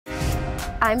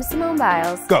I'm Simone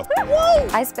Biles. Go. Woo!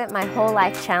 I spent my whole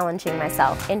life challenging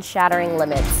myself and shattering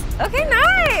limits. Okay,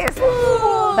 nice.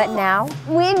 But now,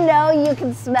 We know you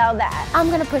can smell that.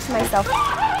 I'm gonna push myself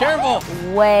Careful.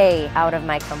 way out of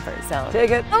my comfort zone.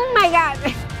 Take it. Oh my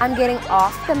God. I'm getting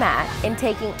off the mat and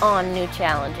taking on new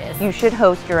challenges. You should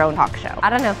host your own talk show.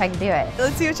 I don't know if I can do it.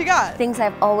 Let's see what you got. Things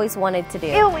I've always wanted to do,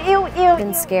 Ew, ew, ew.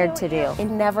 been scared to do,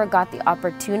 and never got the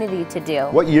opportunity to do.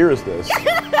 What year is this?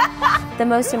 The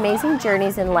most amazing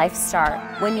journeys in life start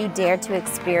when you dare to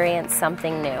experience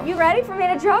something new. You ready for me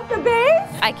to drop the bass?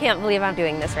 I can't believe I'm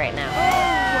doing this right now.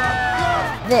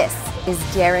 This is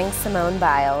Daring Simone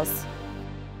Biles.